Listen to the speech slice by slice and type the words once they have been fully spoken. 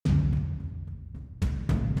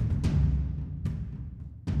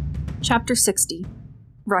Chapter 60.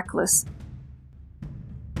 Reckless.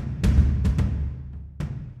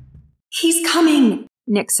 "He's coming,"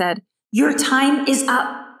 Nick said. "Your time is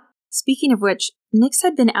up." Speaking of which, Nix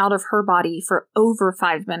had been out of her body for over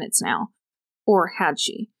 5 minutes now. Or had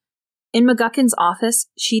she? In McGuckin's office,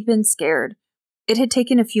 she'd been scared. It had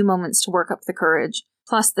taken a few moments to work up the courage,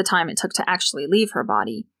 plus the time it took to actually leave her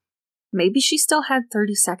body. Maybe she still had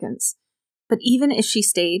 30 seconds. But even if she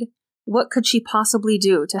stayed, what could she possibly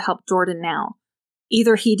do to help Jordan now?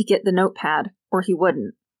 Either he'd get the notepad, or he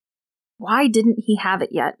wouldn't. Why didn't he have it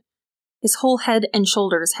yet? His whole head and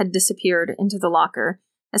shoulders had disappeared into the locker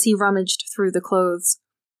as he rummaged through the clothes.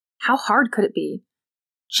 How hard could it be?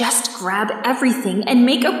 "Just grab everything and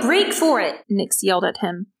make a break for it," Nix yelled at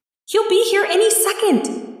him. "He'll be here any second."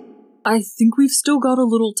 "I think we've still got a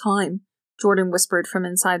little time," Jordan whispered from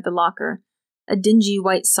inside the locker. A dingy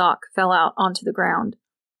white sock fell out onto the ground.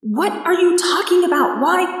 "What are you talking about?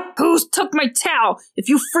 Why?" "Who's took my towel? If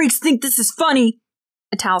you freaks think this is funny!"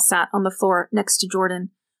 A towel sat on the floor next to Jordan.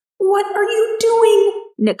 "What are you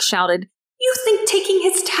doing?" Nick shouted. "You think taking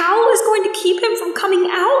his towel is going to keep him from coming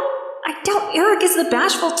out? I doubt Eric is the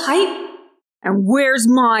bashful type." "And where's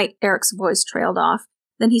my—" Eric's voice trailed off.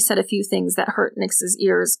 Then he said a few things that hurt Nix's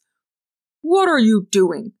ears. "What are you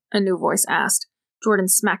doing?" a new voice asked. Jordan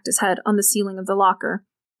smacked his head on the ceiling of the locker.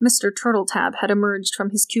 Mr. Turtletab had emerged from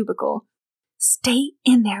his cubicle. "Stay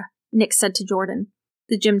in there," Nick said to Jordan.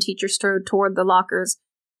 The gym teacher strode toward the lockers.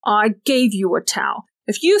 "I gave you a towel.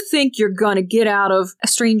 If you think you're gonna get out of—" A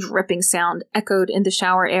strange ripping sound echoed in the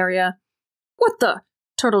shower area. "What the—"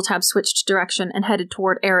 Turtletab switched direction and headed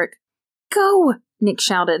toward Eric. "Go!" Nick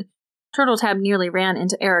shouted. Turtletab nearly ran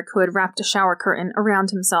into Eric, who had wrapped a shower curtain around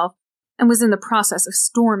himself and was in the process of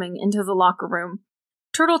storming into the locker room.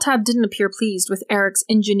 Turtletab didn't appear pleased with Eric's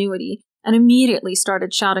ingenuity and immediately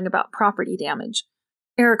started shouting about property damage.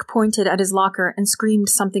 Eric pointed at his locker and screamed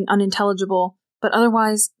something unintelligible, but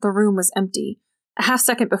otherwise the room was empty. A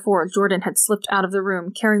half-second before, Jordan had slipped out of the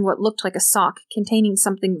room carrying what looked like a sock containing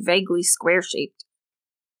something vaguely square-shaped.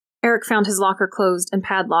 Eric found his locker closed and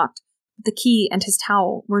padlocked, but the key and his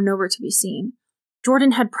towel were nowhere to be seen.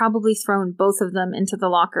 Jordan had probably thrown both of them into the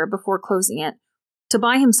locker before closing it. To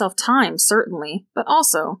buy himself time, certainly, but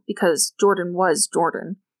also because Jordan was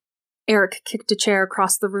Jordan. Eric kicked a chair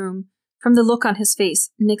across the room. From the look on his face,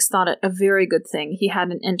 Nix thought it a very good thing he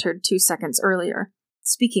hadn't entered 2 seconds earlier.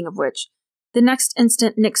 Speaking of which, the next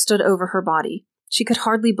instant Nix stood over her body. She could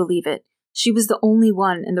hardly believe it. She was the only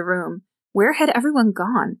one in the room. Where had everyone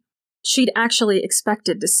gone? She'd actually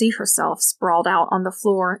expected to see herself sprawled out on the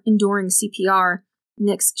floor, enduring CPR.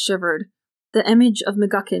 Nix shivered. The image of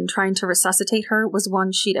McGuckin trying to resuscitate her was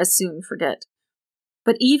one she'd as soon forget.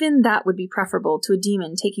 But even that would be preferable to a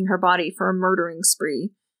demon taking her body for a murdering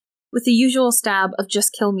spree. With the usual stab of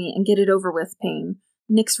just kill me and get it over with pain,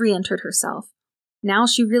 Nix re-entered herself. Now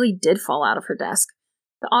she really did fall out of her desk.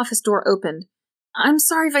 The office door opened. "I'm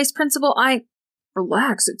sorry, Vice Principal,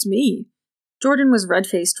 Relax, it's me." Jordan was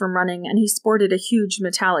red-faced from running, and he sported a huge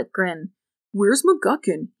metallic grin. "Where's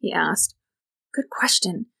McGuckin?" he asked. "Good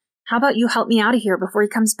question. How about you help me out of here before he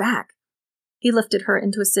comes back?" He lifted her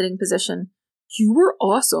into a sitting position. "You were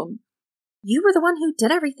awesome." "You were the one who did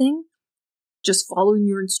everything." "Just following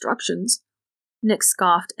your instructions." Nick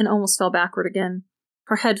scoffed and almost fell backward again.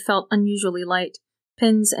 Her head felt unusually light.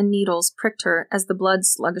 Pins and needles pricked her as the blood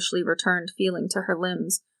sluggishly returned feeling to her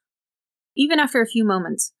limbs. Even after a few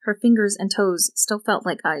moments, her fingers and toes still felt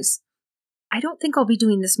like ice. "I don't think I'll be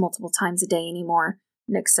doing this multiple times a day anymore,"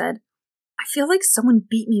 Nick said. "I feel like someone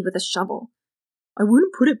beat me with a shovel." "I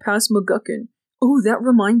wouldn't put it past McGuckin. Oh, that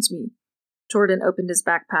reminds me." Jordan opened his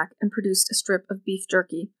backpack and produced a strip of beef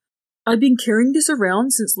jerky. "I've been carrying this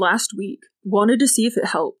around since last week. Wanted to see if it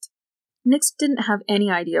helped." Nix didn't have any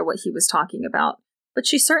idea what he was talking about, but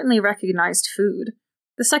she certainly recognized food.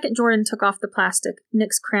 The second Jordan took off the plastic,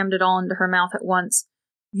 Nix crammed it all into her mouth at once.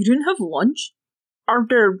 "You didn't have lunch?" "I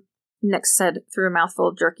did," Nix said through a mouthful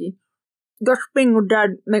of jerky. "This being with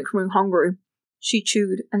Dad makes me hungry." She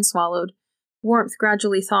chewed and swallowed. Warmth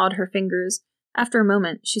gradually thawed her fingers. After a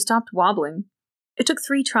moment, she stopped wobbling. It took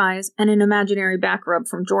 3 tries and an imaginary back rub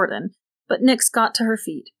from Jordan, but Nix got to her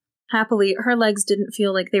feet. Happily, her legs didn't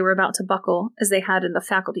feel like they were about to buckle, as they had in the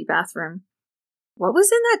faculty bathroom. "What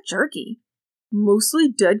was in that jerky?" "Mostly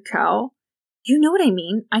dead cow." "You know what I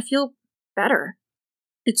mean. I feel better."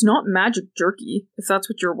 "It's not magic jerky, if that's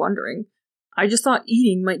what you're wondering. I just thought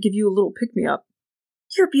eating might give you a little pick-me-up."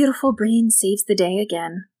 "Your beautiful brain saves the day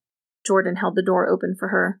again." Jordan held the door open for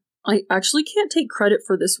her. "I actually can't take credit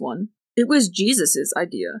for this one. It was Jesus's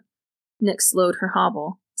idea." Nick slowed her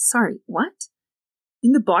hobble. "Sorry, what?"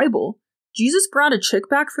 "In the Bible, Jesus brought a chick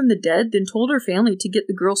back from the dead, then told her family to get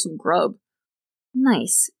the girl some grub.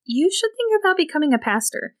 Nice. You should think about becoming a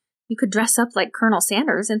pastor. You could dress up like Colonel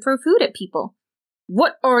Sanders and throw food at people.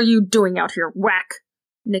 What are you doing out here, whack?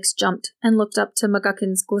 Nix jumped and looked up to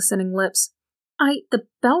McGuckin's glistening lips. The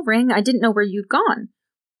bell rang. I didn't know where you'd gone.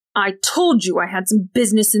 I told you I had some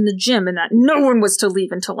business in the gym and that no one was to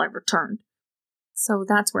leave until I returned. So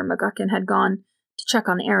that's where McGuckin had gone, to check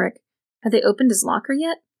on Eric. Had they opened his locker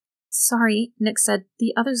yet? Sorry, Nix said.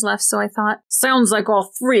 The others left, so I thought... Sounds like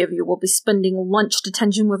all 3 of you will be spending lunch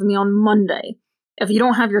detention with me on Monday. If you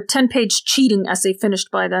don't have your 10-page cheating essay finished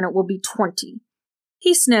by then, it will be 20.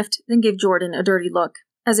 He sniffed, then gave Jordan a dirty look,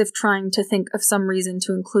 as if trying to think of some reason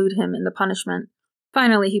to include him in the punishment.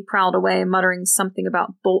 Finally, he prowled away, muttering something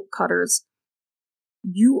about bolt cutters.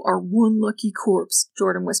 You are one lucky corpse,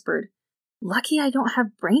 Jordan whispered. Lucky I don't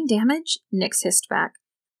have brain damage, Nix hissed back.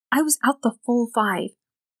 I was out the full 5.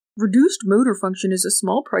 Reduced motor function is a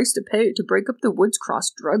small price to pay to break up the Woods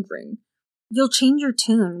Cross drug ring. You'll change your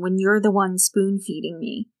tune when you're the one spoon-feeding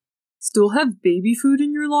me. Still have baby food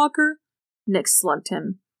in your locker? Nix slugged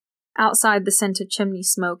him. Outside, the scent of chimney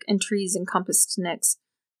smoke and trees encompassed Nix.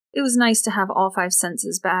 It was nice to have all 5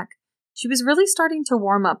 senses back. She was really starting to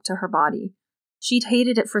warm up to her body. She'd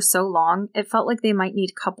hated it for so long, it felt like they might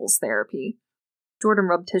need couples therapy. Jordan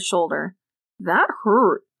rubbed his shoulder. That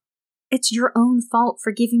hurt. It's your own fault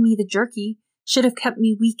for giving me the jerky. Should have kept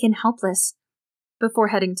me weak and helpless. Before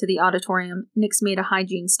heading to the auditorium, Nix made a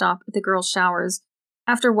hygiene stop at the girls' showers.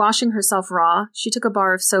 After washing herself raw, she took a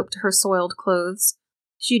bar of soap to her soiled clothes.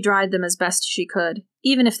 She dried them as best she could.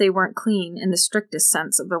 Even if they weren't clean in the strictest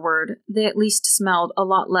sense of the word, they at least smelled a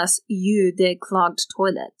lot less eau de clogged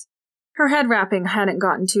toilet. Her head wrapping hadn't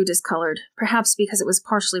gotten too discolored, perhaps because it was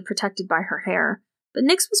partially protected by her hair, but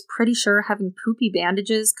Nix was pretty sure having poopy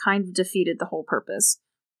bandages kind of defeated the whole purpose.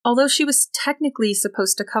 Although she was technically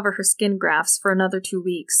supposed to cover her skin grafts for another 2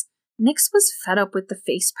 weeks, Nix was fed up with the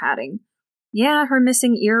face padding. Yeah, her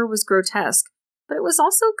missing ear was grotesque, but it was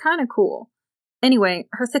also kind of cool. Anyway,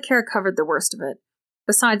 her thick hair covered the worst of it.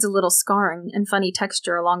 Besides a little scarring and funny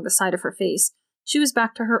texture along the side of her face, she was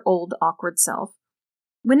back to her old, awkward self.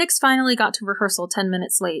 When Nix finally got to rehearsal 10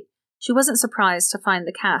 minutes late, she wasn't surprised to find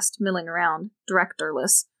the cast milling around,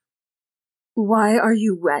 directorless. Why are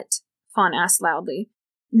you wet? Fawn asked loudly.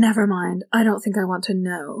 Never mind, I don't think I want to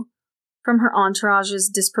know. From her entourage's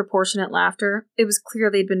disproportionate laughter, it was clear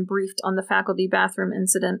they'd been briefed on the faculty bathroom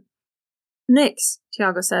incident. Nix,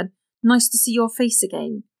 Tiago said. Nice to see your face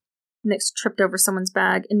again. Nix tripped over someone's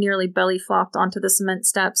bag and nearly belly-flopped onto the cement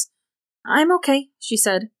steps. I'm okay, she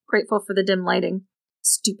said, grateful for the dim lighting.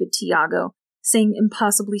 Stupid Tiago, saying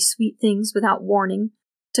impossibly sweet things without warning.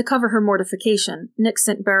 To cover her mortification, Nix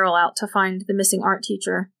sent Beryl out to find the missing art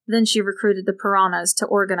teacher. Then she recruited the piranhas to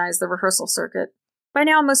organize the rehearsal circuit. By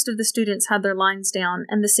now, most of the students had their lines down,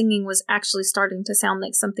 and the singing was actually starting to sound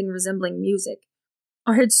like something resembling music.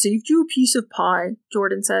 I had saved you a piece of pie,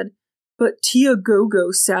 Jordan said, but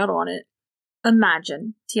Tiago sat on it.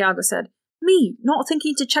 Imagine, Tiago said. Me, not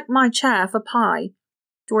thinking to check my chair for pie.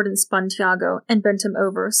 Jordan spun Tiago and bent him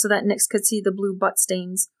over so that Nix could see the blue butt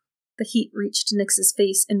stains. The heat reached Nix's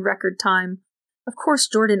face in record time. Of course,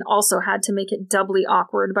 Jordan also had to make it doubly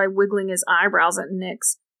awkward by wiggling his eyebrows at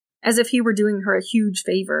Nix, as if he were doing her a huge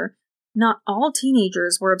favor. Not all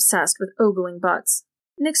teenagers were obsessed with ogling butts.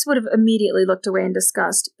 Nix would have immediately looked away in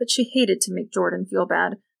disgust, but she hated to make Jordan feel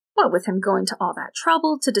bad. What with him going to all that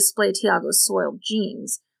trouble to display Tiago's soiled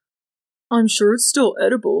jeans? I'm sure it's still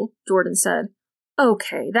edible, Jordan said.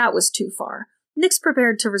 Okay, that was too far. Nix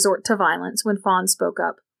prepared to resort to violence when Fawn spoke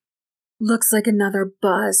up. Looks like another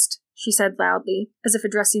bust, she said loudly, as if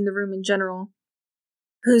addressing the room in general.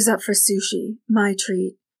 Who's up for sushi? My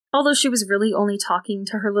treat. Although she was really only talking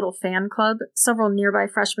to her little fan club, several nearby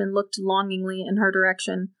freshmen looked longingly in her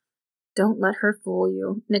direction. Don't let her fool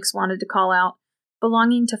you, Nix wanted to call out.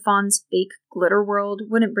 Belonging to Fawn's fake glitter world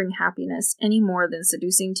wouldn't bring happiness any more than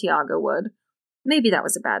seducing Tiago would. Maybe that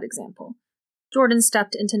was a bad example. Jordan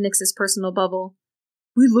stepped into Nix's personal bubble.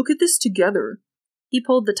 We look at this together. He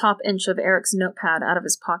pulled the top inch of Eric's notepad out of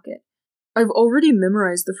his pocket. I've already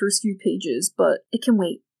memorized the first few pages, but it can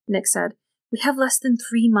wait, Nix said. We have less than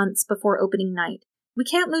 3 months before opening night. We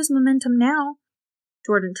can't lose momentum now.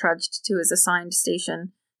 Jordan trudged to his assigned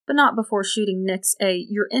station, but not before shooting Nix a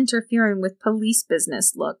 "you're interfering with police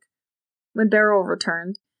business" look. When Beryl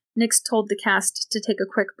returned, Nix told the cast to take a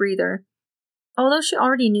quick breather. Although she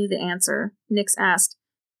already knew the answer, Nix asked,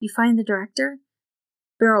 You find the director?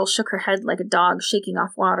 Beryl shook her head like a dog shaking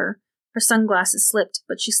off water. Her sunglasses slipped,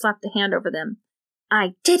 but she slapped a hand over them.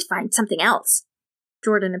 I did find something else.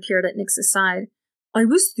 Jordan appeared at Nix's side. I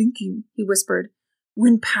was thinking, he whispered,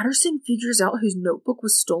 when Patterson figures out his notebook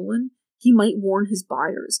was stolen, he might warn his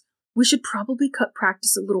buyers. We should probably cut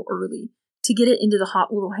practice a little early to get it into the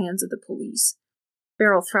hot little hands of the police.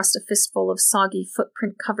 Beryl thrust a fistful of soggy,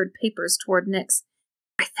 footprint-covered papers toward Nix.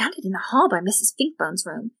 I found it in the hall by Mrs. Finkbone's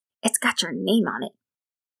room. It's got your name on it.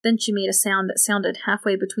 Then she made a sound that sounded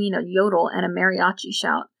halfway between a yodel and a mariachi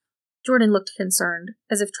shout. Jordan looked concerned,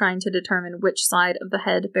 as if trying to determine which side of the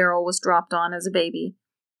head Beryl was dropped on as a baby.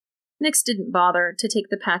 Nix didn't bother to take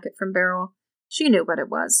the packet from Beryl. She knew what it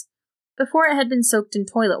was. Before it had been soaked in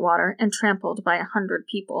toilet water and trampled by 100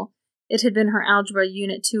 people. It had been her Algebra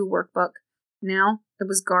Unit 2 workbook. Now it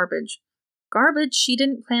was garbage. Garbage she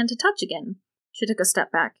didn't plan to touch again. She took a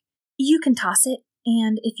step back. You can toss it,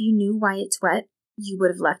 and if you knew why it's wet, you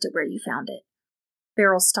would have left it where you found it.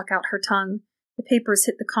 Beryl stuck out her tongue. The papers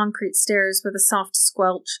hit the concrete stairs with a soft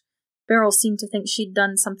squelch. Beryl seemed to think she'd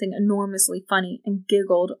done something enormously funny and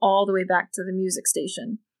giggled all the way back to the music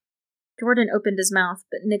station. Jordan opened his mouth,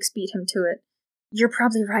 but Nix beat him to it. You're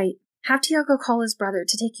probably right. Have Tiago call his brother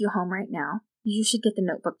to take you home right now. You should get the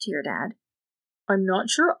notebook to your dad. I'm not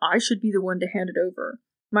sure I should be the one to hand it over.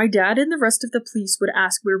 My dad and the rest of the police would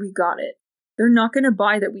ask where we got it. They're not going to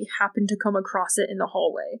buy that we happened to come across it in the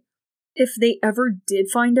hallway. If they ever did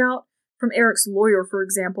find out, from Eric's lawyer, for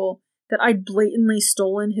example, that I'd blatantly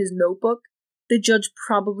stolen his notebook, the judge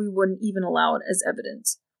probably wouldn't even allow it as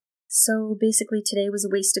evidence. So basically today was a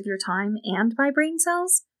waste of your time and my brain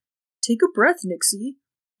cells? Take a breath, Nixie.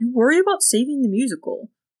 You worry about saving the musical.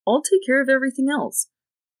 I'll take care of everything else.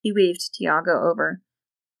 He waved Tiago over.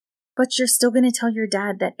 But you're still going to tell your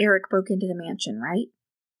dad that Eric broke into the mansion, right?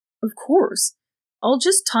 Of course. I'll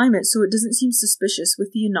just time it so it doesn't seem suspicious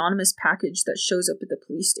with the anonymous package that shows up at the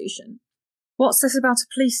police station. What's this about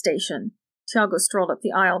a police station? Tiago strolled up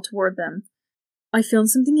the aisle toward them. I found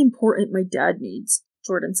something important my dad needs,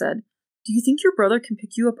 Jordan said. Do you think your brother can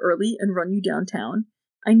pick you up early and run you downtown?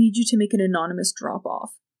 I need you to make an anonymous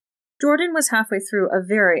drop-off. Jordan was halfway through a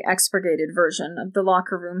very expurgated version of the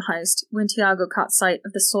locker room heist when Tiago caught sight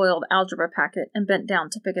of the soiled algebra packet and bent down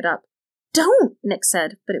to pick it up. Don't, Nix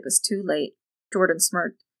said, but it was too late. Jordan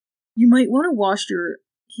smirked. You might want to wash your...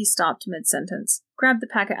 He stopped mid-sentence, grabbed the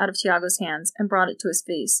packet out of Tiago's hands, and brought it to his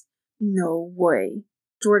face. No way.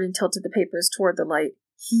 Jordan tilted the papers toward the light.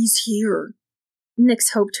 He's here.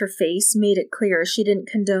 Nix hoped her face made it clear she didn't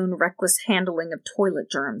condone reckless handling of toilet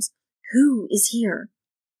germs. Who is here?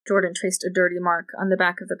 Jordan traced a dirty mark on the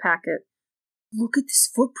back of the packet. Look at this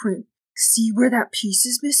footprint. See where that piece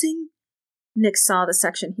is missing? Nix saw the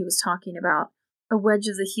section he was talking about. A wedge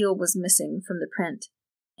of the heel was missing from the print.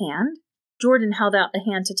 And? Jordan held out a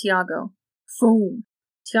hand to Tiago. Phone.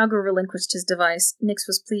 Tiago relinquished his device. Nix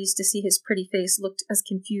was pleased to see his pretty face looked as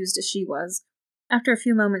confused as she was. After a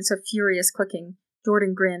few moments of furious clicking,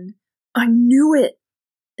 Jordan grinned. I knew it!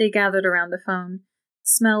 They gathered around the phone. The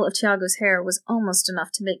smell of Tiago's hair was almost enough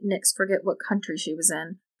to make Nix forget what country she was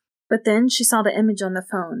in. But then she saw the image on the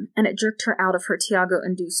phone, and it jerked her out of her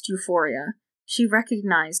Tiago-induced euphoria. She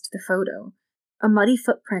recognized the photo. A muddy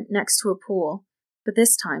footprint next to a pool. But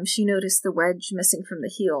this time she noticed the wedge missing from the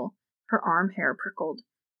heel. Her arm hair prickled.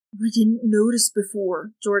 We didn't notice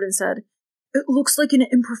before, Jordan said. It looks like an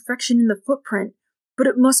imperfection in the footprint, but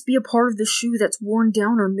it must be a part of the shoe that's worn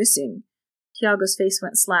down or missing. Tiago's face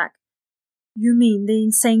went slack. You mean the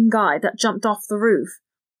insane guy that jumped off the roof?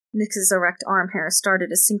 Nix's erect arm hair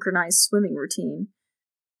started a synchronized swimming routine.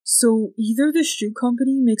 So either the shoe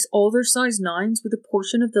company makes all their size 9s with a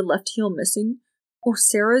portion of the left heel missing, or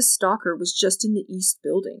Sarah's stalker was just in the east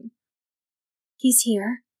building. He's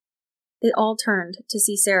here. They all turned to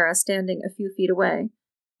see Sarah standing a few feet away.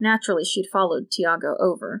 Naturally, she'd followed Tiago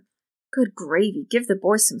over. Good gravy, give the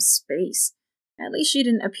boy some space. At least she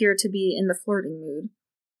didn't appear to be in the flirting mood.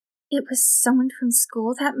 It was someone from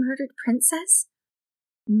school that murdered Princess?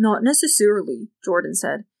 Not necessarily, Jordan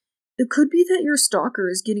said. It could be that your stalker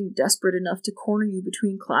is getting desperate enough to corner you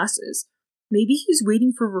between classes. Maybe he's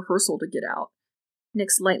waiting for rehearsal to get out.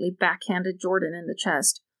 Nix lightly backhanded Jordan in the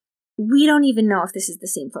chest. We don't even know if this is the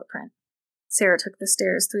same footprint. Sarah took the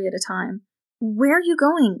stairs 3 at a time. Where are you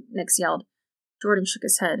going? Nix yelled. Jordan shook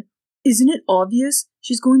his head. Isn't it obvious?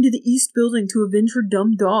 She's going to the east building to avenge her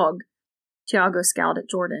dumb dog. Tiago scowled at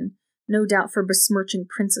Jordan, no doubt for besmirching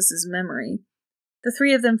Princess's memory. The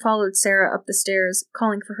 3 of them followed Sarah up the stairs,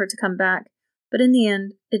 calling for her to come back, but in the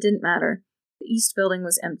end, it didn't matter. The east building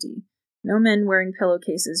was empty. No men wearing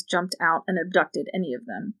pillowcases jumped out and abducted any of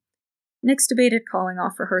them. Nix debated calling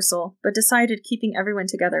off rehearsal, but decided keeping everyone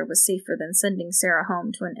together was safer than sending Sarah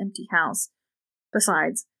home to an empty house.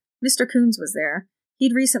 Besides, Mr. Coons was there.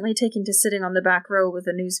 He'd recently taken to sitting on the back row with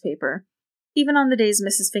a newspaper. Even on the days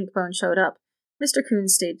Mrs. Finkbone showed up, Mr.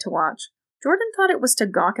 Coons stayed to watch. Jordan thought it was to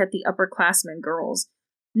gawk at the upperclassmen girls.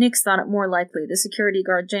 Nix thought it more likely the security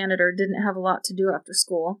guard janitor didn't have a lot to do after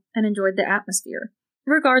school and enjoyed the atmosphere.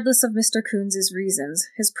 Regardless of Mr. Coons's reasons,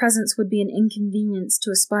 his presence would be an inconvenience to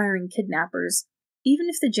aspiring kidnappers. Even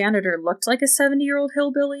if the janitor looked like a 70-year-old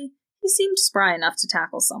hillbilly, he seemed spry enough to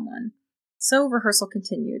tackle someone. So rehearsal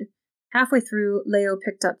continued. Halfway through, Leo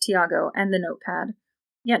picked up Tiago and the notepad.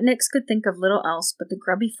 Yet Nix could think of little else but the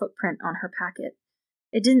grubby footprint on her packet.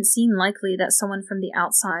 It didn't seem likely that someone from the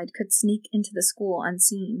outside could sneak into the school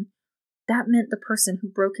unseen. That meant the person who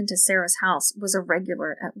broke into Sarah's house was a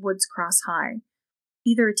regular at Woods Cross High.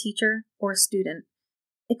 Either a teacher or a student.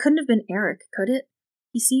 It couldn't have been Eric, could it?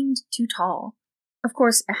 He seemed too tall. Of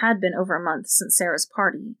course, it had been over a month since Sarah's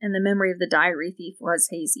party, and the memory of the diary thief was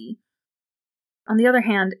hazy. On the other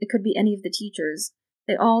hand, it could be any of the teachers.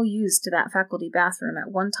 They all used that faculty bathroom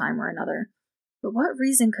at one time or another. But what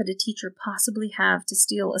reason could a teacher possibly have to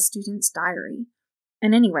steal a student's diary?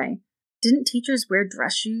 And anyway, didn't teachers wear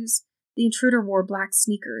dress shoes? The intruder wore black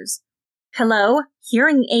sneakers. Hello?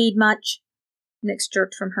 Hearing aid much? Nix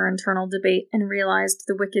jerked from her internal debate and realized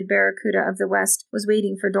the wicked barracuda of the West was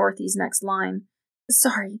waiting for Dorothy's next line.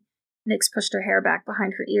 Sorry. Nix pushed her hair back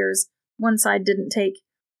behind her ears. One side didn't take.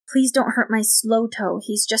 Please don't hurt my slow toe.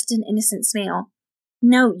 He's just an innocent snail.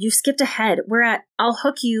 No, you skipped ahead. We're at I'll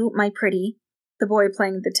hook you, my pretty. The boy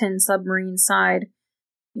playing the tin submarine sighed.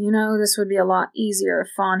 You know, this would be a lot easier if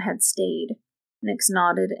Fawn had stayed. Nix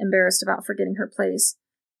nodded, embarrassed about forgetting her place.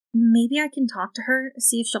 Maybe I can talk to her,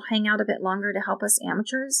 see if she'll hang out a bit longer to help us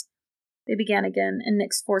amateurs? They began again, and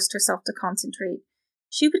Nix forced herself to concentrate.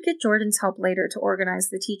 She would get Jordan's help later to organize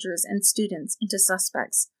the teachers and students into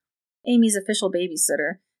suspects. Amy's official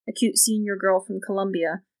babysitter, a cute senior girl from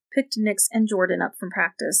Columbia, picked Nix and Jordan up from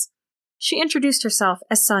practice. She introduced herself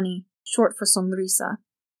as Sunny, short for Sonrisa.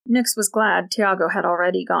 Nix was glad Tiago had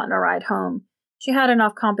already gotten a ride home. She had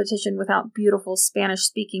enough competition without beautiful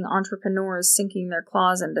Spanish-speaking entrepreneurs sinking their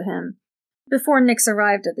claws into him. Before Nix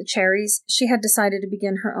arrived at the Cherries, she had decided to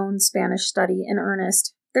begin her own Spanish study in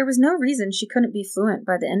earnest. There was no reason she couldn't be fluent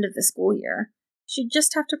by the end of the school year. She'd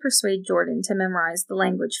just have to persuade Jordan to memorize the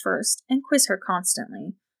language first and quiz her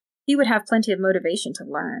constantly. He would have plenty of motivation to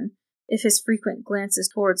learn, if his frequent glances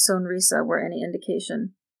towards Sonrisa were any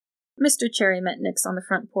indication. Mr. Cherry met Nix on the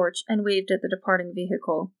front porch and waved at the departing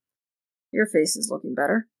vehicle. Your face is looking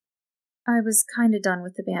better. I was kinda done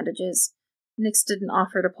with the bandages. Nix didn't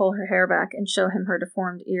offer to pull her hair back and show him her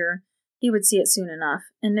deformed ear. He would see it soon enough,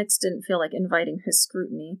 and Nix didn't feel like inviting his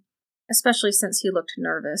scrutiny, especially since he looked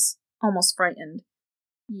nervous, almost frightened.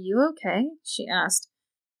 You okay? She asked.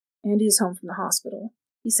 Andy's home from the hospital,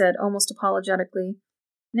 he said almost apologetically.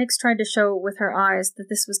 Nix tried to show with her eyes that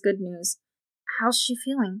this was good news. How's she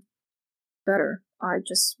feeling? Better. I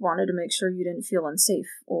just wanted to make sure you didn't feel unsafe,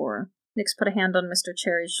 or... Nix put a hand on Mr.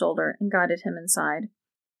 Cherry's shoulder and guided him inside.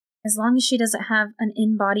 As long as she doesn't have an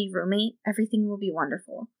in-body roommate, everything will be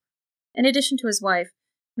wonderful. In addition to his wife,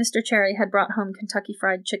 Mr. Cherry had brought home Kentucky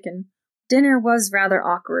Fried Chicken. Dinner was rather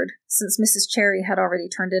awkward, since Mrs. Cherry had already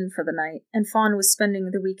turned in for the night, and Fawn was spending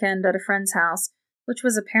the weekend at a friend's house, which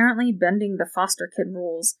was apparently bending the foster kid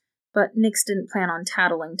rules, but Nix didn't plan on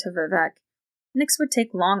tattling to Vivek. Nix would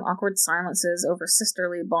take long, awkward silences over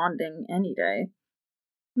sisterly bonding any day.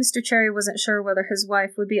 Mr. Cherry wasn't sure whether his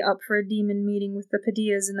wife would be up for a demon meeting with the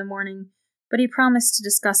Padillas in the morning, but he promised to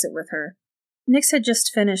discuss it with her. Nix had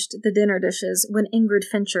just finished the dinner dishes when Ingrid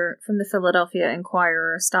Fincher from the Philadelphia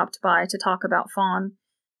Inquirer stopped by to talk about Fawn.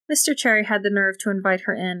 Mr. Cherry had the nerve to invite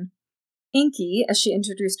her in. Inky, as she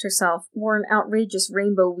introduced herself, wore an outrageous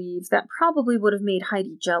rainbow weave that probably would have made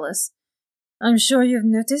Heidi jealous. I'm sure you've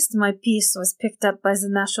noticed my piece was picked up by the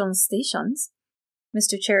national stations.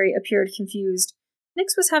 Mr. Cherry appeared confused.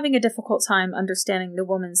 Nix was having a difficult time understanding the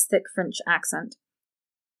woman's thick French accent.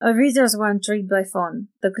 Our readers were intrigued by Fawn,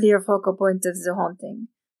 the clear focal point of the haunting,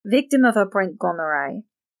 victim of a prank gone awry.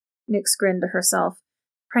 Nix grinned to herself.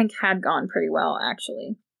 Prank had gone pretty well,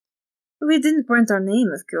 actually. We didn't print our name,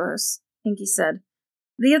 of course, Inky said.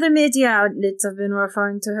 The other media outlets have been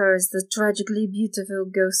referring to her as the tragically beautiful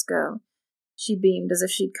ghost girl. She beamed as if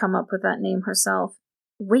she'd come up with that name herself.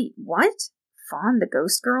 Wait, what? Fawn the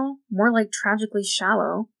ghost girl? More like tragically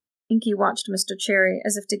shallow. Inky watched Mr. Cherry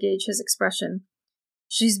as if to gauge his expression.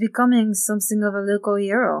 She's becoming something of a local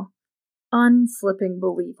hero. Unflipping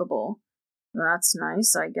believable. That's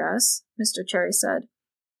nice, I guess, Mr. Cherry said.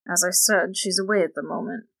 As I said, she's away at the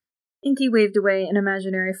moment. Inky waved away an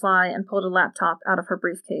imaginary fly and pulled a laptop out of her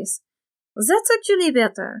briefcase. That's actually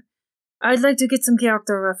better. I'd like to get some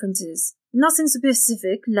character references. Nothing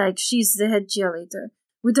specific, like she's the head cheerleader,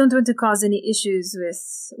 We don't want to cause any issues with,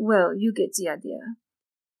 well, you get the idea.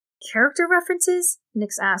 Character references?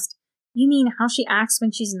 Nix asked. You mean how she acts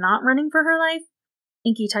when she's not running for her life?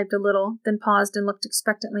 Inky typed a little, then paused and looked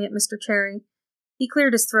expectantly at Mr. Cherry. He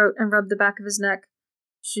cleared his throat and rubbed the back of his neck.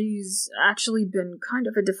 She's actually been kind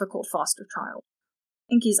of a difficult foster child.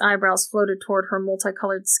 Inky's eyebrows floated toward her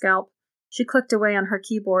multicolored scalp. She clicked away on her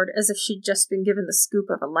keyboard as if she'd just been given the scoop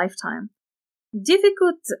of a lifetime.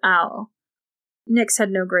 Difficult how? Nix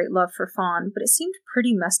had no great love for Fawn, but it seemed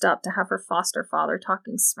pretty messed up to have her foster father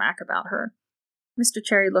talking smack about her. Mr.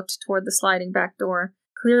 Cherry looked toward the sliding back door,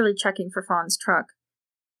 clearly checking for Fawn's truck.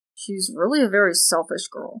 She's really a very selfish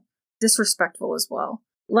girl. Disrespectful as well.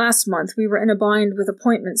 Last month, we were in a bind with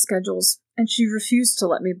appointment schedules, and she refused to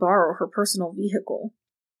let me borrow her personal vehicle.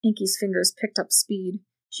 Inky's fingers picked up speed.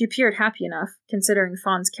 She appeared happy enough, considering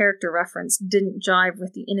Fawn's character reference didn't jive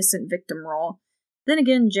with the innocent victim role. Then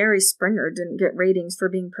again, Jerry Springer didn't get ratings for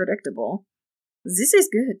being predictable. This is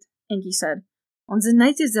good, Inky said. On the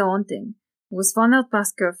night of the haunting, was Fawn out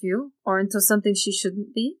past curfew, or into something she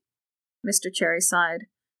shouldn't be? Mr. Cherry sighed.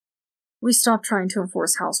 We stopped trying to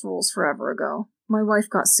enforce house rules forever ago. My wife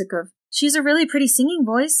got sick of... She's a really pretty singing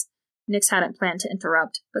voice. Nix hadn't planned to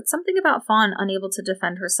interrupt, but something about Fawn unable to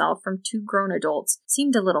defend herself from two grown adults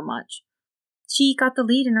seemed a little much. She got the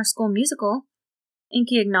lead in her school musical.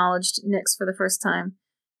 Inky acknowledged Nix for the first time.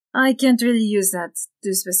 I can't really use that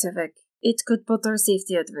too specific. It could put our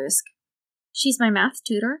safety at risk. She's my math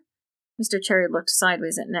tutor. Mr. Cherry looked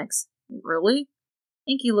sideways at Nix. Really?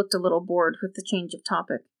 Inky looked a little bored with the change of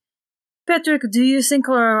topic. Patrick, do you think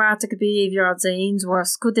her erratic behavior at the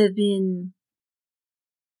Ainsworths could have been...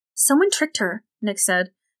 Someone tricked her, Nix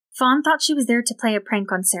said. Fawn thought she was there to play a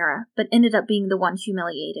prank on Sarah, but ended up being the one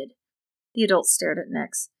humiliated. The adults stared at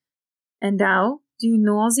Nix. And now, do you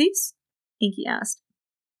know all these? Inky asked.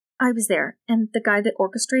 I was there, and the guy that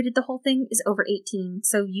orchestrated the whole thing is over 18,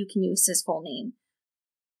 so you can use his full name.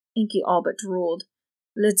 Inky all but drooled.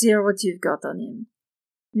 Let's hear what you've got on him.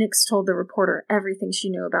 Nix told the reporter everything she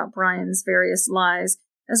knew about Brian's various lies,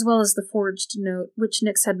 as well as the forged note, which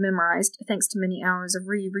Nix had memorized thanks to many hours of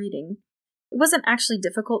rereading. It wasn't actually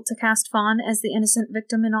difficult to cast Fawn as the innocent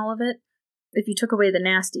victim in all of it. If you took away the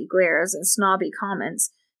nasty glares and snobby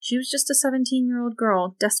comments, she was just a 17-year-old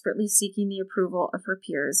girl desperately seeking the approval of her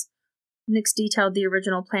peers. Nix detailed the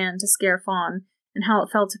original plan to scare Fawn, and how it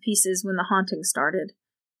fell to pieces when the haunting started.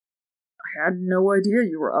 I had no idea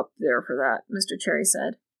you were up there for that, Mr. Cherry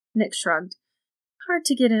said. Nix shrugged. Hard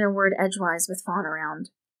to get in a word edgewise with Fawn around.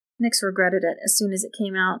 Nix regretted it as soon as it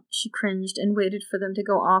came out. She cringed and waited for them to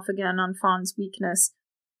go off again on Fawn's weakness,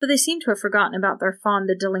 but they seemed to have forgotten about their Fawn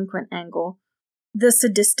the delinquent angle. The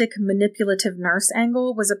sadistic, manipulative nurse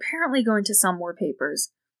angle was apparently going to sell more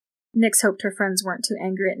papers. Nix hoped her friends weren't too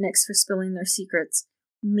angry at Nix for spilling their secrets.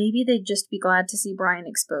 Maybe they'd just be glad to see Brian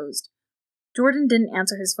exposed. Jordan didn't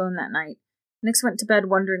answer his phone that night. Nix went to bed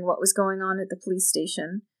wondering what was going on at the police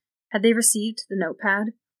station. Had they received the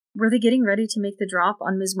notepad? Were they getting ready to make the drop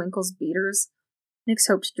on Ms. Winkle's beaters? Nix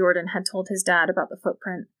hoped Jordan had told his dad about the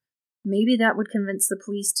footprint. Maybe that would convince the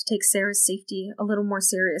police to take Sarah's safety a little more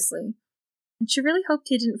seriously. And she really hoped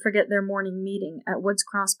he didn't forget their morning meeting at Woods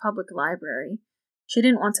Cross Public Library. She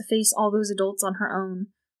didn't want to face all those adults on her own.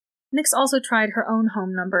 Nix also tried her own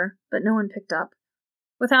home number, but no one picked up.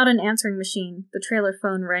 Without an answering machine, the trailer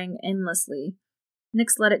phone rang endlessly.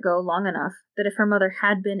 Nix let it go long enough that if her mother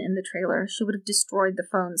had been in the trailer, she would have destroyed the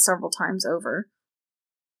phone several times over.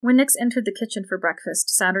 When Nix entered the kitchen for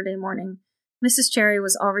breakfast Saturday morning, Mrs. Cherry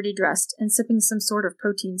was already dressed and sipping some sort of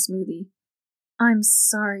protein smoothie. I'm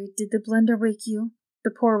sorry, did the blender wake you?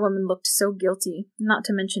 The poor woman looked so guilty, not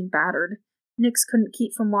to mention battered. Nix couldn't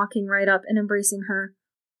keep from walking right up and embracing her.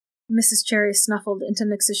 Mrs. Cherry snuffled into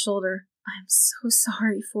Nix's shoulder. I'm so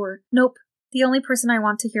sorry for... Nope. The only person I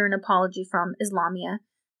want to hear an apology from is Lamia.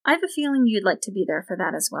 I have a feeling you'd like to be there for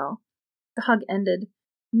that as well. The hug ended.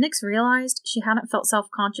 Nix realized she hadn't felt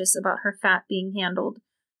self-conscious about her fat being handled.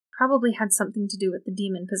 Probably had something to do with the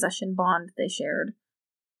demon possession bond they shared.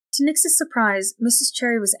 To Nix's surprise, Mrs.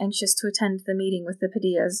 Cherry was anxious to attend the meeting with the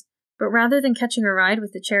Padillas, but rather than catching a ride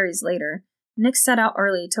with the Cherries later, Nix set out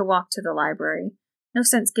early to walk to the library. No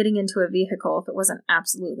sense getting into a vehicle if it wasn't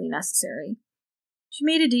absolutely necessary. She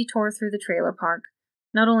made a detour through the trailer park.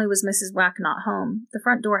 Not only was Mrs. Wack not home, the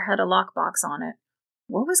front door had a lockbox on it.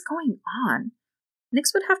 What was going on?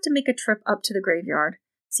 Nix would have to make a trip up to the graveyard,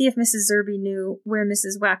 see if Mrs. Zerby knew where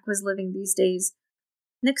Mrs. Wack was living these days.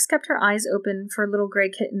 Nix kept her eyes open for little gray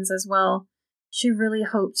kittens as well. She really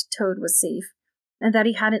hoped Toad was safe, and that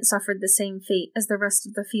he hadn't suffered the same fate as the rest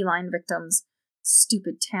of the feline victims.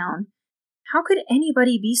 Stupid town. How could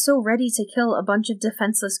anybody be so ready to kill a bunch of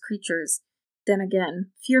defenseless creatures? Then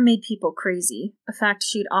again, fear made people crazy, a fact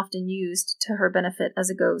she'd often used to her benefit as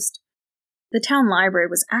a ghost. The town library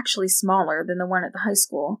was actually smaller than the one at the high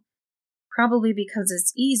school, probably because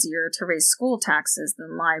it's easier to raise school taxes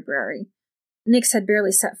than library. Nix had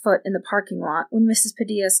barely set foot in the parking lot when Mrs.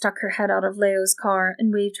 Padilla stuck her head out of Leo's car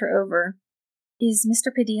and waved her over. "Is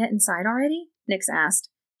Mr. Padilla inside already?" Nix asked.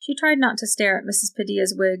 She tried not to stare at Mrs.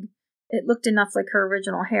 Padilla's wig. It looked enough like her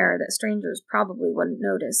original hair that strangers probably wouldn't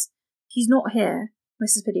notice. "He's not here,"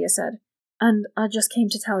 Mrs. Padilla said, "and I just came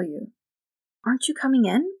to tell you." "Aren't you coming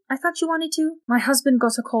in? I thought you wanted to." "My husband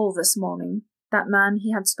got a call this morning, that man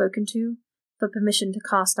he had spoken to, for permission to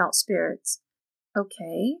cast out spirits."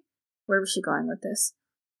 "Okay." Where was she going with this?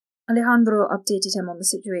 "Alejandro updated him on the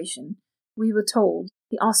situation. We were told.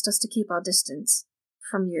 He asked us to keep our distance.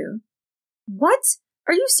 From you." "What?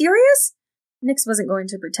 Are you serious?" Nix wasn't going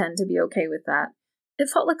to pretend to be okay with that.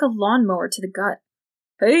 It felt like a lawnmower to the gut.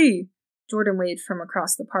 "Hey!" Jordan waved from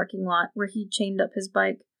across the parking lot where he'd chained up his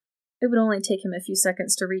bike. It would only take him a few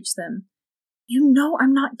seconds to reach them. "You know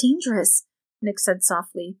I'm not dangerous," Nix said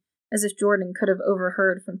softly, as if Jordan could have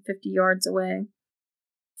overheard from 50 yards away.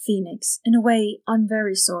 "Phoenix, in a way, I'm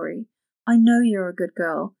very sorry. I know you're a good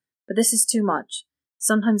girl, but this is too much.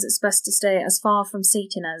 Sometimes it's best to stay as far from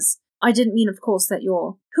Satan as— I didn't mean, of course, that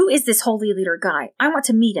you're— Who is this holy leader guy? I want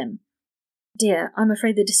to meet him." "Dear, I'm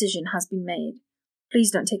afraid the decision has been made. Please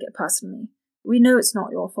don't take it personally. We know it's not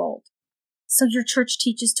your fault." "So your church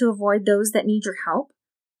teaches to avoid those that need your help?"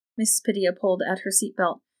 Mrs. Padilla pulled at her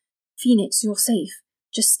seatbelt. "Phoenix, you're safe.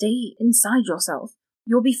 Just stay inside yourself.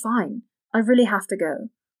 You'll be fine. I really have to go."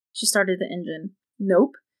 She started the engine.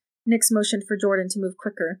 "Nope." Nix motioned for Jordan to move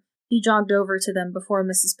quicker. He jogged over to them before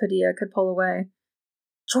Mrs. Padilla could pull away.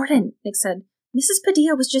 "Jordan," Nix said, "Mrs.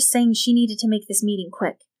 Padilla was just saying she needed to make this meeting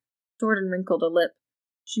quick." Jordan wrinkled a lip.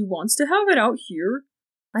 "She wants to have it out here."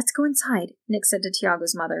 "Let's go inside," Nix said to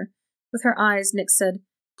Tiago's mother. With her eyes, Nix said,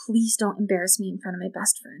 "Please don't embarrass me in front of my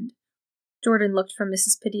best friend." Jordan looked from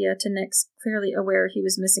Mrs. Padilla to Nix, clearly aware he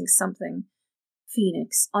was missing something.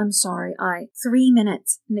 "Phoenix, I'm sorry, 3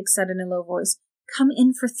 minutes, Nix said in a low voice. "Come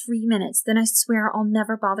in for 3 minutes, then I swear I'll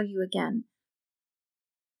never bother you again."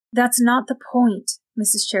 "That's not the point,"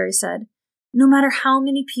 Mrs. Cherry said. "No matter how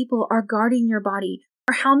many people are guarding your body,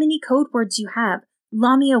 or how many code words you have,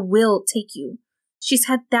 Lamia will take you. She's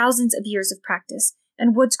had thousands of years of practice,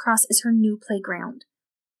 and Woods Cross is her new playground."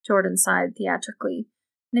 Jordan sighed theatrically.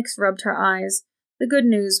 Nix rubbed her eyes. The good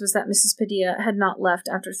news was that Mrs. Padilla had not left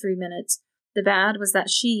after 3 minutes. The bad was that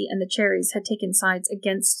she and the Cherries had taken sides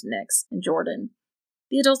against Nix and Jordan.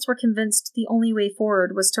 The adults were convinced the only way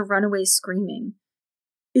forward was to run away screaming.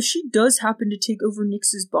 "If she does happen to take over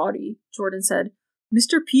Nix's body," Jordan said,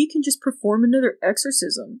 "Mr. P can just perform another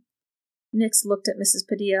exorcism." Nix looked at Mrs.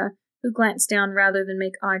 Padilla, who glanced down rather than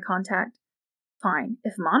make eye contact. Fine,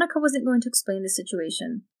 if Monica wasn't going to explain the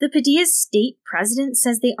situation. "The Padilla's state president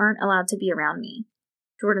says they aren't allowed to be around me."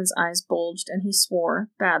 Jordan's eyes bulged and he swore,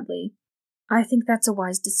 badly. "I think that's a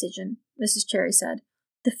wise decision," Mrs. Cherry said.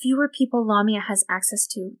 "The fewer people Lamia has access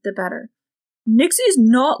to, the better." "Nix is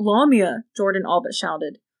not Lamia!" Jordan all but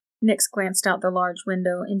shouted. Nix glanced out the large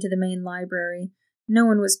window into the main library. No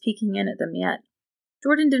one was peeking in at them yet.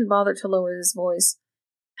 Jordan didn't bother to lower his voice.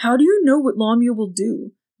 "How do you know what Lamia will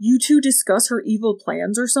do? You two discuss her evil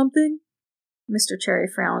plans or something?" Mr. Cherry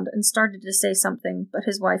frowned and started to say something, but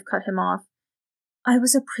his wife cut him off. "I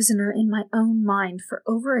was a prisoner in my own mind for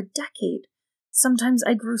over a decade. Sometimes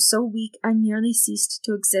I grew so weak I nearly ceased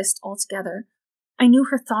to exist altogether. I knew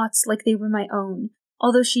her thoughts like they were my own,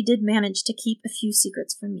 although she did manage to keep a few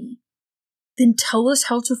secrets from me." "Then tell us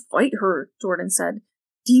how to fight her," Jordan said.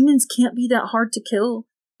 "Demons can't be that hard to kill.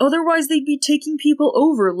 Otherwise they'd be taking people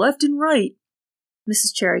over left and right."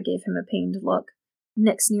 Mrs. Cherry gave him a pained look.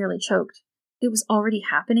 Nix nearly choked. It was already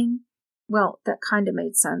happening? Well, that kind of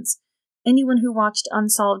made sense. Anyone who watched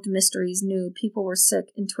Unsolved Mysteries knew people were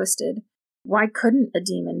sick and twisted. Why couldn't a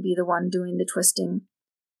demon be the one doing the twisting?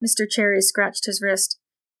 Mr. Cherry scratched his wrist.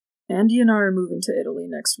 "Andy and I are moving to Italy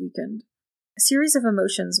next weekend." A series of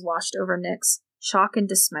emotions washed over Nix. Shock and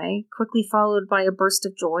dismay, quickly followed by a burst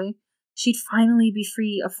of joy. She'd finally be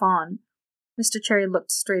free of Fawn. Mr. Cherry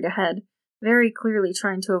looked straight ahead, very clearly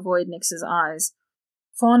trying to avoid Nix's eyes.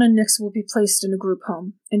 "Fawn and Nix will be placed in a group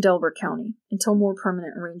home in Delaware County until more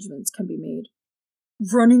permanent arrangements can be made."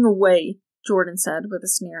 "Running away," Jordan said with a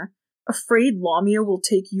sneer. "Afraid Lamia will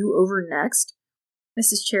take you over next?"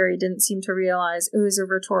 Mrs. Cherry didn't seem to realize it was a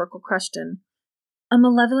rhetorical question. "A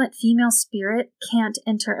malevolent female spirit can't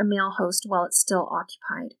enter a male host while it's still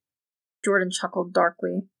occupied." Jordan chuckled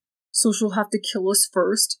darkly. "So she'll have to kill us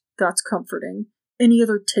first, That's comforting. Any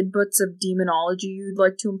other tidbits of demonology you'd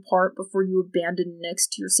like to impart before you abandon Nyx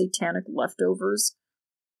to your satanic leftovers?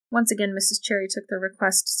 Once again, Mrs. Cherry took the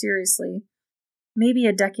request seriously. Maybe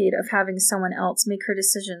a decade of having someone else make her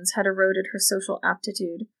decisions had eroded her social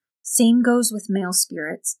aptitude. Same goes with male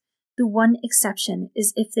spirits. The one exception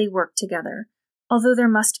is if they work together. Although there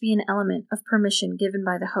must be an element of permission given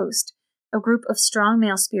by the host, a group of strong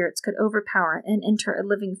male spirits could overpower and enter a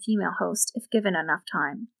living female host if given enough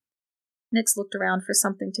time. Nyx looked around for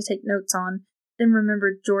something to take notes on, then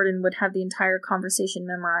remembered Jordan would have the entire conversation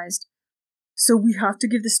memorized. So we have to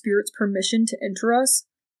give the spirits permission to enter us?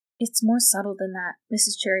 It's more subtle than that,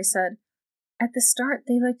 Mrs. Cherry said. At the start,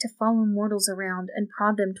 they like to follow mortals around and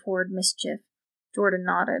prod them toward mischief. Jordan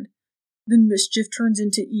nodded. Then mischief turns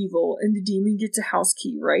into evil, and the demon gets a house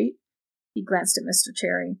key, right? He glanced at Mr.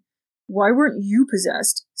 Cherry. Why weren't you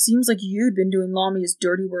possessed? Seems like you'd been doing Lamia's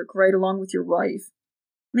dirty work right along with your wife.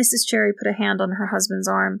 Mrs. Cherry put a hand on her husband's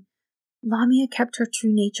arm. Lamia kept her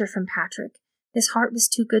true nature from Patrick. His heart was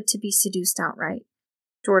too good to be seduced outright.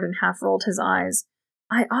 Jordan half rolled his eyes.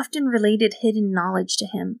 I often related hidden knowledge to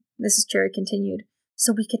him, Mrs. Cherry continued,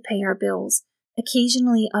 so we could pay our bills.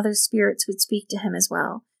 Occasionally other spirits would speak to him as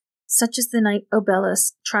well, such as the night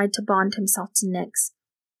Obelus tried to bond himself to Nyx.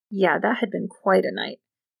 Yeah, that had been quite a night.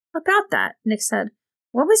 About that, Nyx said.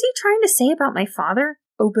 What was he trying to say about my father?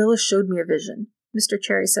 Obelus showed me a vision, Mr.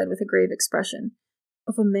 Cherry said with a grave expression,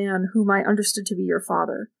 of a man whom I understood to be your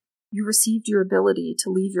father. You received your ability to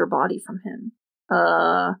leave your body from him.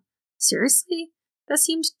 Seriously? That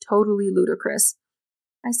seemed totally ludicrous.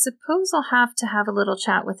 I suppose I'll have to have a little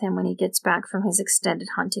chat with him when he gets back from his extended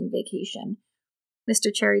hunting vacation.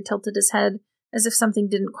 Mr. Cherry tilted his head, as if something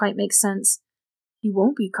didn't quite make sense. He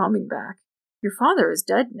won't be coming back. Your father is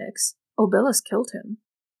dead, Nyx. Obelus killed him.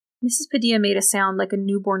 Mrs. Padilla made a sound like a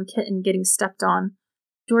newborn kitten getting stepped on.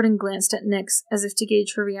 Jordan glanced at Nyx, as if to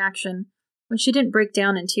gauge her reaction. When she didn't break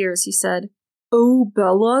down in tears, he said,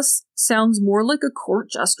 Obelus sounds more like a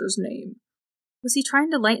court jester's name. Was he trying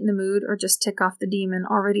to lighten the mood or just tick off the demon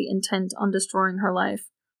already intent on destroying her life?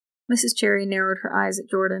 Mrs. Cherry narrowed her eyes at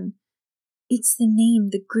Jordan. It's the name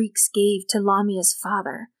the Greeks gave to Lamia's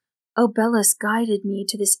father. Obelus guided me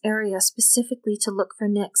to this area specifically to look for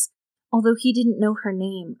Nyx, although he didn't know her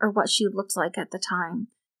name or what she looked like at the time.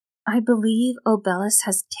 I believe Obelus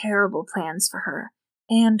has terrible plans for her,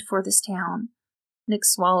 and for this town. Nyx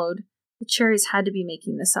swallowed. The Cherries had to be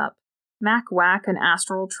making this up. Mac Whack, an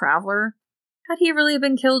astral traveler? Had he really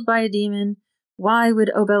been killed by a demon? Why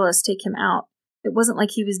would Obelus take him out? It wasn't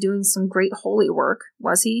like he was doing some great holy work,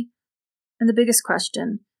 was he? And the biggest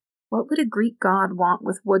question, what would a Greek god want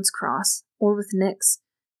with Woods Cross, or with Nyx?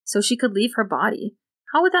 So she could leave her body.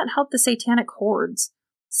 How would that help the satanic hordes?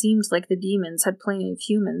 Seemed like the demons had plenty of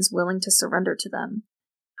humans willing to surrender to them.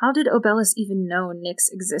 How did Obelus even know Nyx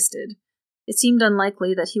existed? It seemed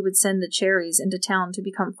unlikely that he would send the Cherries into town to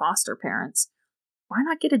become foster parents. Why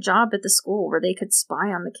not get a job at the school where they could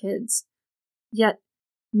spy on the kids? Yet,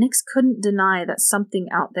 Nyx couldn't deny that something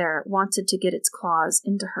out there wanted to get its claws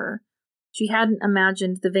into her. She hadn't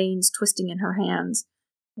imagined the veins twisting in her hands.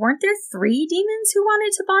 Weren't there 3 demons who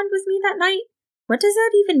wanted to bond with me that night? What does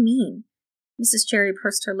that even mean? Mrs. Cherry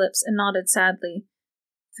pursed her lips and nodded sadly.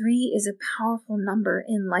 3 is a powerful number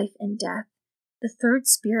in life and death. The 3rd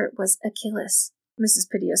spirit was Achilles. Mrs.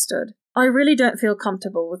 Padilla stood. I really don't feel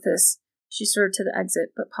comfortable with this. She strode to the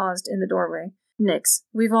exit, but paused in the doorway. Nyx,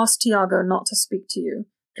 we've asked Tiago not to speak to you.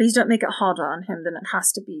 Please don't make it harder on him than it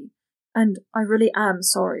has to be. And I really am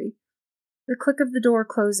sorry. The click of the door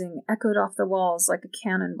closing echoed off the walls like a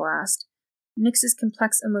cannon blast. Nyx's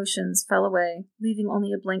complex emotions fell away, leaving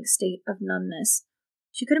only a blank state of numbness.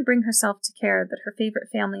 She couldn't bring herself to care that her favorite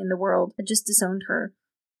family in the world had just disowned her,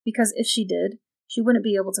 because if she did, she wouldn't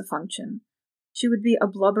be able to function. She would be a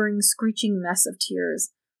blubbering, screeching mess of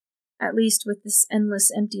tears. At least with this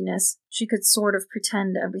endless emptiness, she could sort of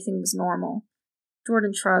pretend everything was normal.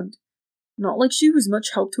 Jordan shrugged. Not like she was much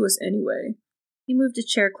help to us anyway. He moved a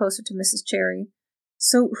chair closer to Mrs. Cherry.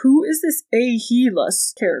 So who is this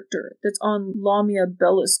Aehelus character that's on Lamia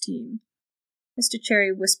Bella's team? Mr.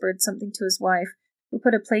 Cherry whispered something to his wife, who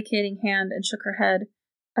put a placating hand and shook her head.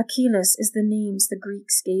 Achilles is the names the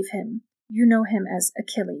Greeks gave him. You know him as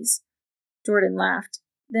Achilles. Jordan laughed.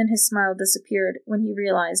 Then his smile disappeared when he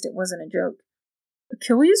realized it wasn't a joke.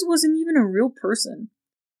 Achilles wasn't even a real person.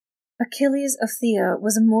 Achilles of Thea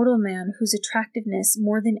was a mortal man whose attractiveness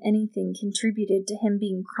more than anything contributed to him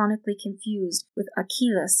being chronically confused with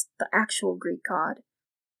Achilles, the actual Greek god.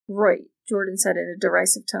 Right, Jordan said in a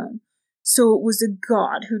derisive tone. So it was a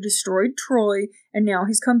god who destroyed Troy, and now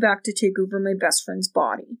he's come back to take over my best friend's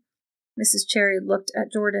body. Mrs. Cherry looked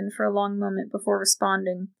at Jordan for a long moment before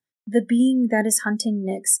responding. The being that is hunting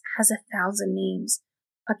Nyx has 1,000 names.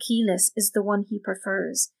 Achilles is the one he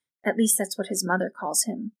prefers. At least that's what his mother calls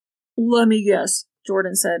him. Let me guess,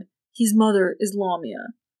 Jordan said. His mother is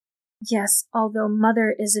Lamia. Yes, although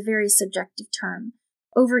mother is a very subjective term.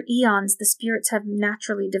 Over eons, the spirits have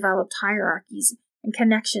naturally developed hierarchies and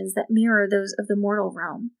connections that mirror those of the mortal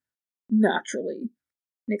realm. Naturally.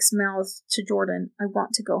 Nyx mouthed to Jordan, I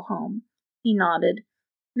want to go home. He nodded.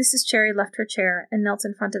 Mrs. Cherry left her chair and knelt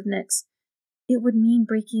in front of Nyx. It would mean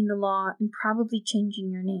breaking the law and probably changing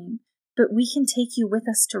your name, but we can take you with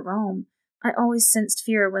us to Rome. I always sensed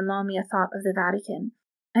fear when Lamia thought of the Vatican.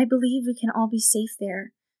 I believe we can all be safe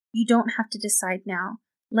there. You don't have to decide now.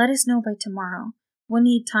 Let us know by tomorrow. We'll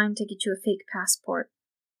need time to get you a fake passport.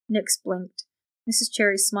 Nyx blinked. Mrs.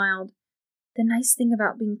 Cherry smiled. The nice thing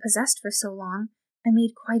about being possessed for so long, I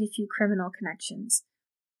made quite a few criminal connections.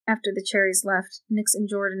 After the Cherries left, Nyx and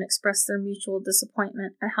Jordan expressed their mutual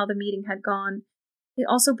disappointment at how the meeting had gone. They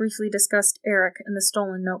also briefly discussed Eric and the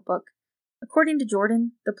stolen notebook. According to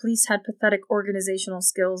Jordan, the police had pathetic organizational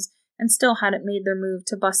skills and still hadn't made their move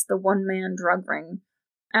to bust the one-man drug ring.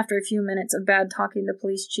 After a few minutes of bad-talking the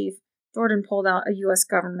police chief, Jordan pulled out a U.S.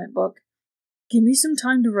 government book. Give me some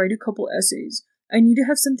time to write a couple essays. I need to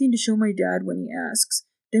have something to show my dad when he asks.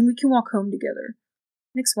 Then we can walk home together.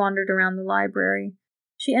 Nyx wandered around the library.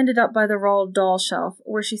 She ended up by the Roald Dahl shelf,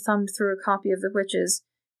 where she thumbed through a copy of The Witches.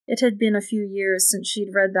 It had been a few years since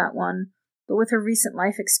she'd read that one, but with her recent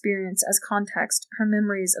life experience as context, her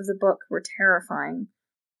memories of the book were terrifying.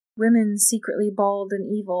 Women secretly bald and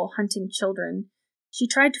evil, hunting children. She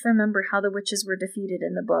tried to remember how the witches were defeated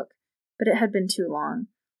in the book, but it had been too long.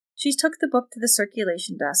 She took the book to the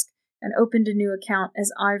circulation desk and opened a new account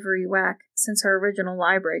as Ivory Whack, since her original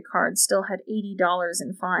library card still had $80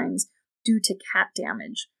 in fines due to cat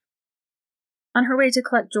damage. On her way to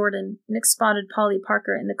collect Jordan, Nyx spotted Polly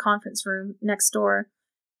Parker in the conference room next door.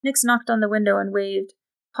 Nyx knocked on the window and waved.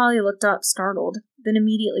 Polly looked up, startled, then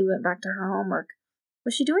immediately went back to her homework.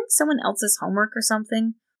 Was she doing someone else's homework or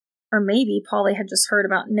something? Or maybe Polly had just heard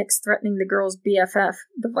about Nyx threatening the girl's BFF,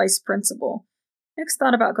 the vice principal. Nyx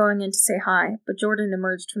thought about going in to say hi, but Jordan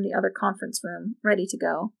emerged from the other conference room, ready to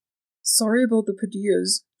go. Sorry about the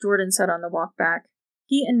Padillas, Jordan said on the walk back.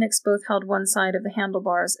 He and Nyx both held one side of the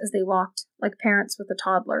handlebars as they walked, like parents with a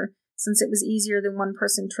toddler, since it was easier than one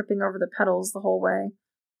person tripping over the pedals the whole way.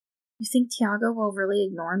 You think Tiago will really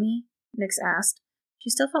ignore me? Nyx asked. She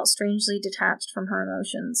still felt strangely detached from her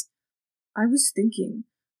emotions. I was thinking,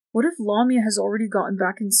 what if Lamia has already gotten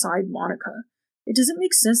back inside Monica? It doesn't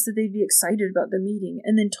make sense that they'd be excited about the meeting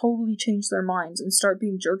and then totally change their minds and start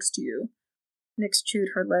being jerks to you. Nyx chewed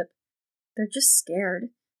her lip. They're just scared.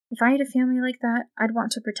 If I had a family like that, I'd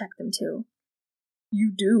want to protect them too.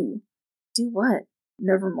 You do? Do what?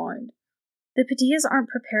 Never mind. The Padillas aren't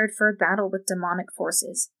prepared for a battle with demonic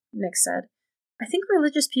forces, Nyx said. I think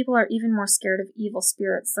religious people are even more scared of evil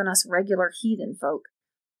spirits than us regular heathen folk.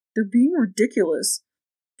 They're being ridiculous.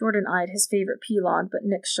 Jordan eyed his favorite P-log, but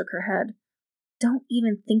Nyx shook her head. Don't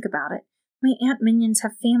even think about it. My aunt minions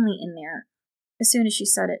have family in there. As soon as she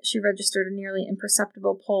said it, she registered a nearly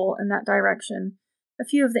imperceptible pull in that direction. A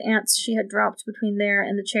few of the ants she had dropped between there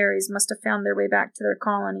and the Cherries must have found their way back to their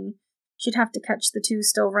colony. She'd have to catch the two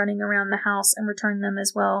still running around the house and return them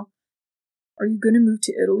as well. Are you going to move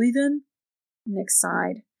to Italy then? Nyx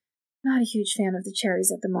sighed. Not a huge fan of the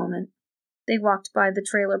Cherries at the moment. They walked by the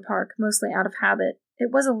trailer park, mostly out of habit. It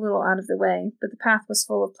was a little out of the way, but the path was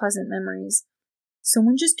full of pleasant memories.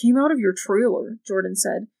 Someone just came out of your trailer, Jordan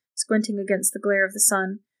said, squinting against the glare of the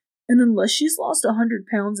sun. And unless she's lost 100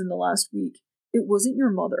 pounds in the last week, it wasn't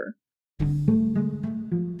your mother.